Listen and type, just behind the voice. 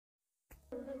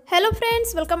Hello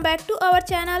friends, welcome back to our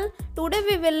channel. Today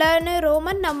we will learn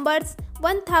Roman numbers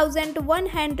 1101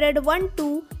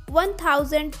 to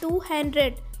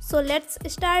 1200. So let's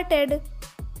start it.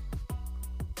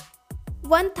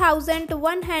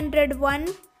 1101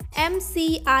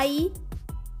 MCI,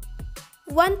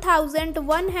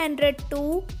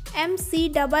 1102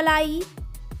 MCII,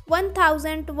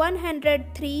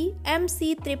 1103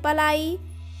 MCIII,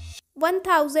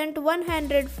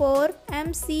 1104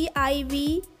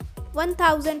 MCIV,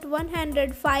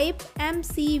 1105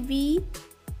 MCV,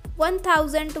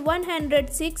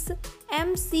 1106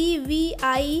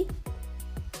 MCVI,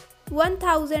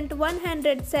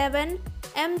 1107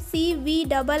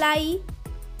 MCVII,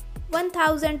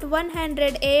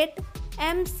 1108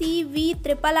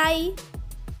 MCVIII,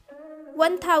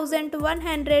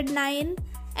 1109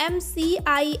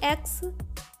 MCIX,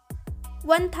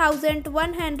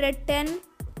 1110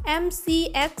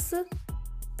 MCX,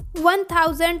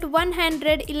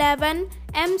 1111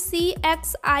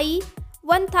 MCXI,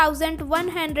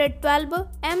 1112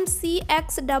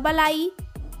 MCXII,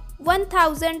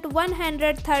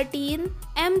 1113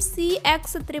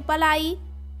 MCXIII,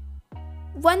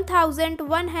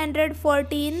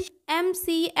 1114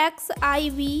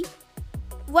 MCXIV,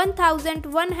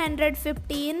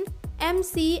 1115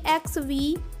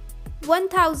 MCXV,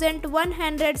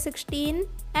 1116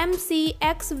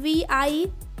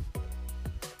 MCXVI,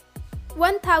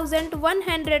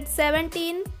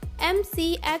 1117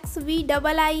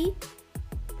 MCXVII,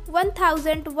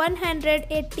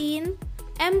 1118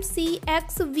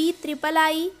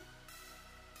 MCXVIII,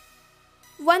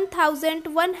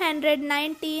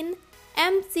 1119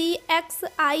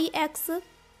 MCXIX,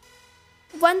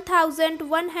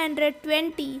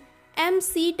 1120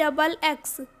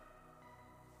 MCXX,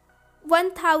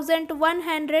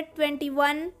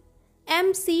 1121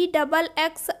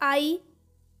 MCXXI,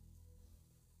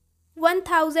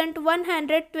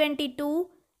 1122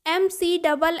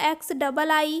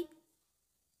 MCXXII,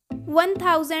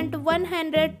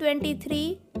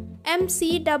 1123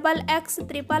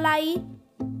 MCXXIII,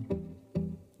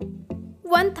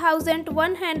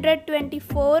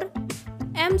 1124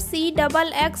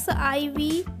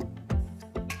 MCXXIV,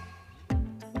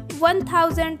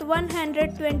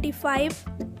 1125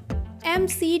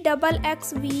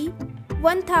 MCXXV,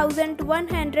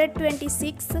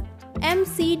 1126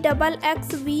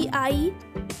 MCXXVI,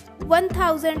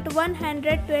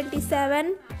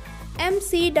 1127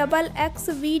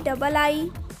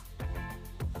 MCXXVII,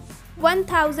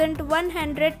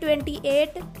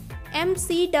 1128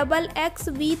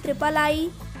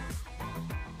 MCXXVIII,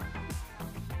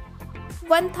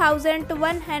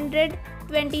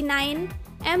 1129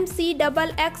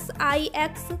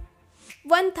 MCXXIX,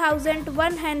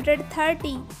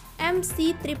 1130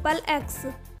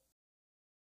 MCXXX,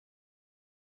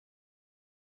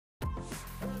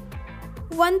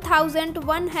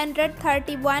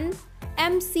 1131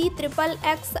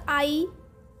 MCXXI,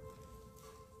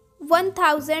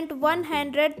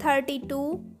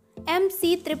 1132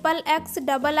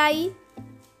 MCXXII,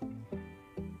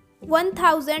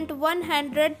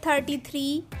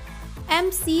 1133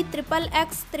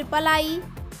 MCXXIII,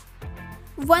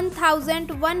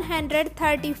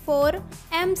 1134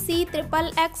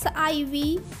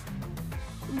 MCXXIV,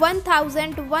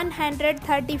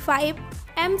 1135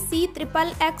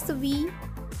 MCXXV,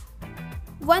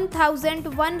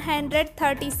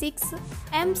 1136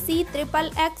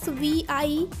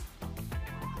 MCXXVI,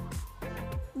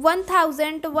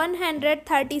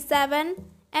 1137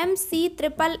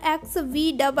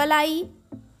 MCXXVII,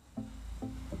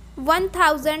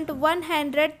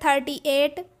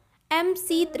 1138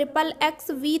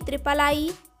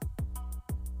 MCXXVIII,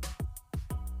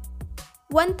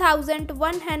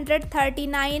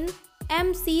 1139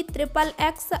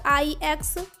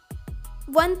 MCXXIX,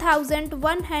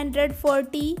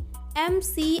 1140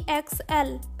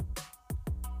 MCXL,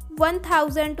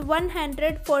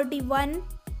 1141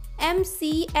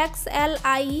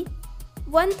 MCXLI,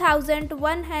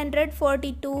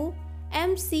 1142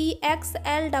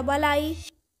 MCXLII,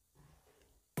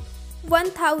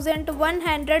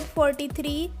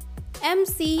 1143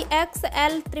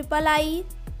 MCXLIII,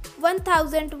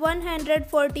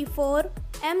 1144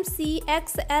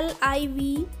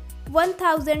 MCXLIV,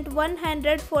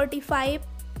 1145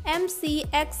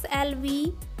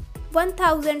 MCXLV,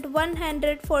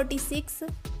 1146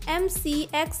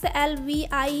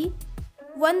 MCXLVI,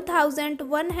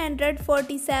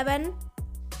 1147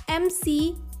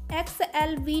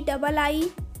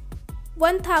 MCXLVII,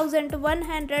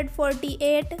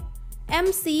 1148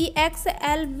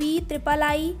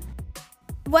 MCXLVIII,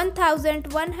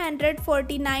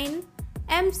 1149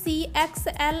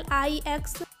 MCXLIX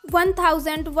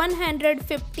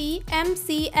 1150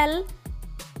 MCL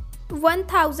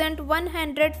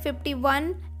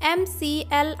 1151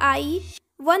 MCLI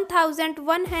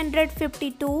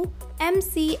 1152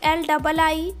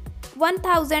 MCLII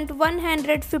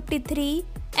 1153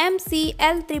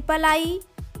 MCLIII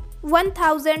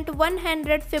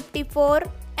 1154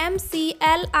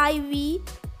 MCLIV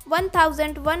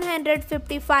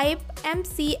 1155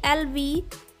 MCLV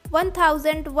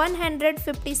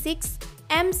 1156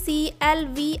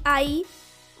 MCLVI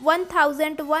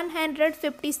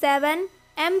 1157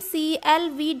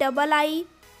 MCLVII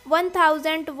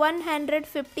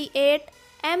 1158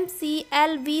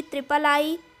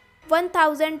 MCLVIII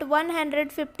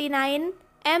 1159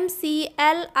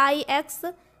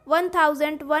 MCLIX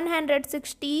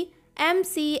 1160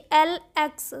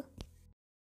 MCLX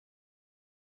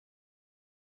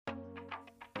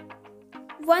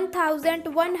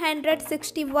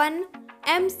 1161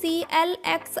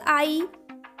 MCLXI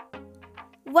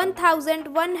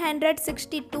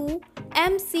 1162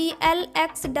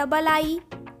 MCLXII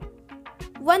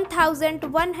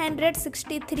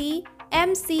 1163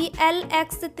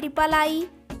 MCLXIII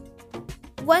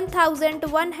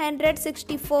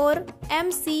 1164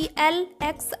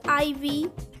 MCLXIV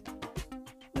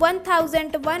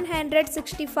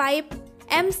 1165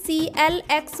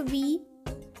 MCLXV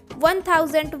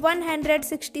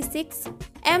 1166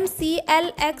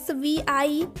 MCLXVI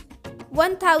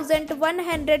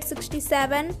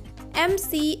 1167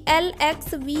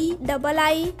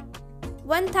 MCLXVII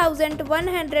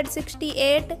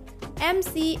 1168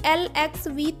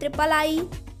 MCLXVIII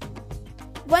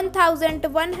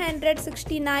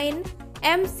 1169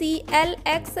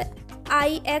 MCLXIX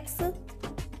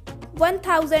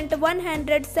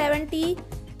 1170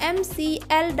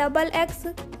 MCLXX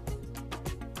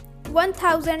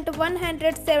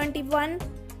 1171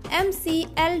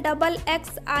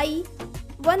 MCLXXI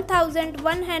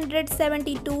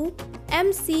 1172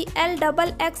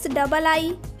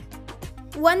 MCLXXII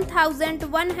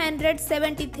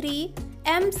 1173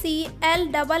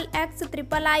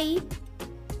 MCLXXIII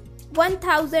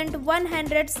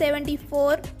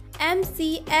 1174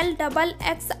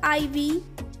 MCLXXIV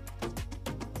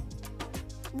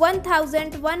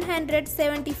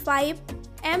 1175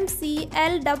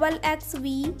 MCLXXV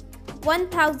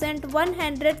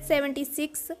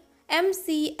 1176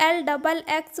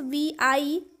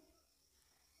 MCLXXVI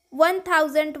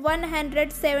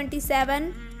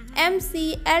 1177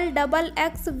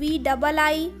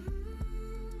 MCLXXVII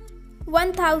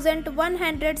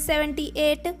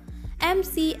 1178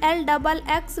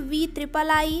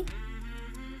 MCLXXVIII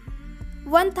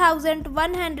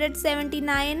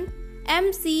 1179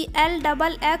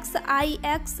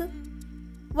 MCLXXIX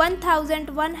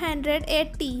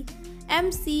 1180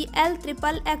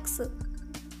 MCLXXX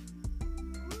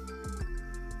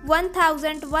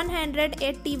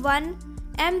 1181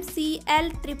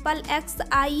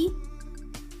 MCLXXI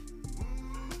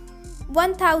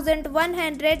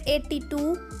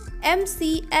 1182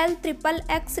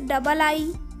 MCLXXII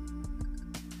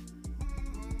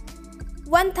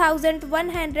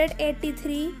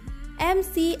 1183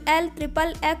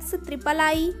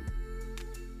 MCLXXIII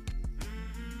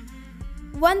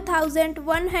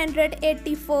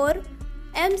 1184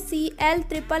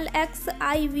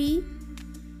 MCLXXIV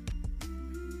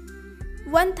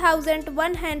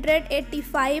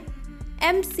 1185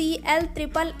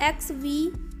 MCLXXV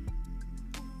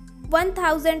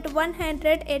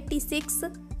 1186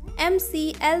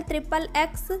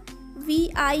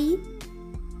 MCLXXVI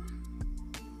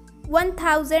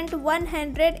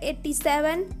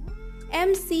 1187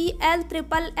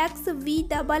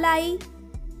 MCLXXVII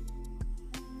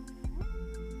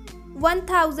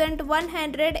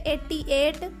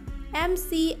 1188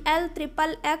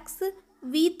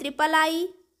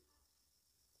 MCLXXVIII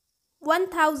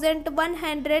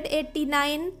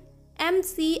 1189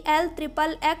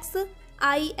 MCLXXIX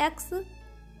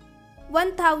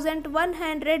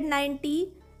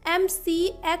 1190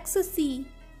 MCXC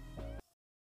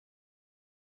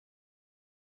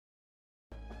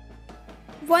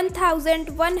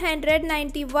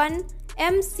 1191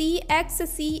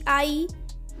 MCXCI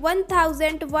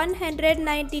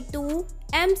 1192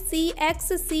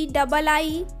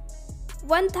 MCXCII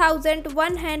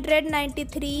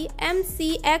 1193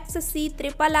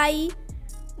 MCXCIII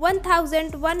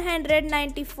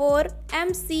 1194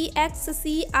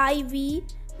 MCXCIV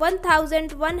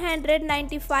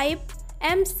 1195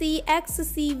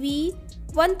 MCXCV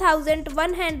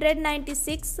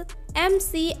 1196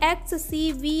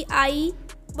 MCXCVI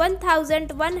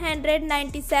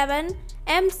 1197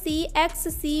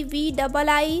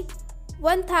 MCXCVII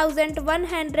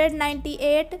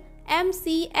 1198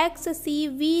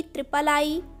 MCXCV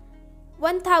III,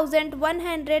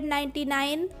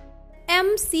 1199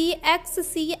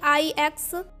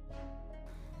 MCXCIX,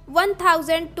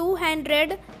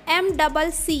 1200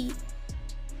 MCC.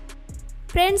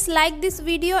 Friends, like this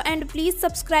video and please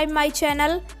subscribe my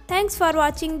channel. Thanks for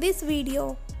watching this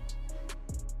video.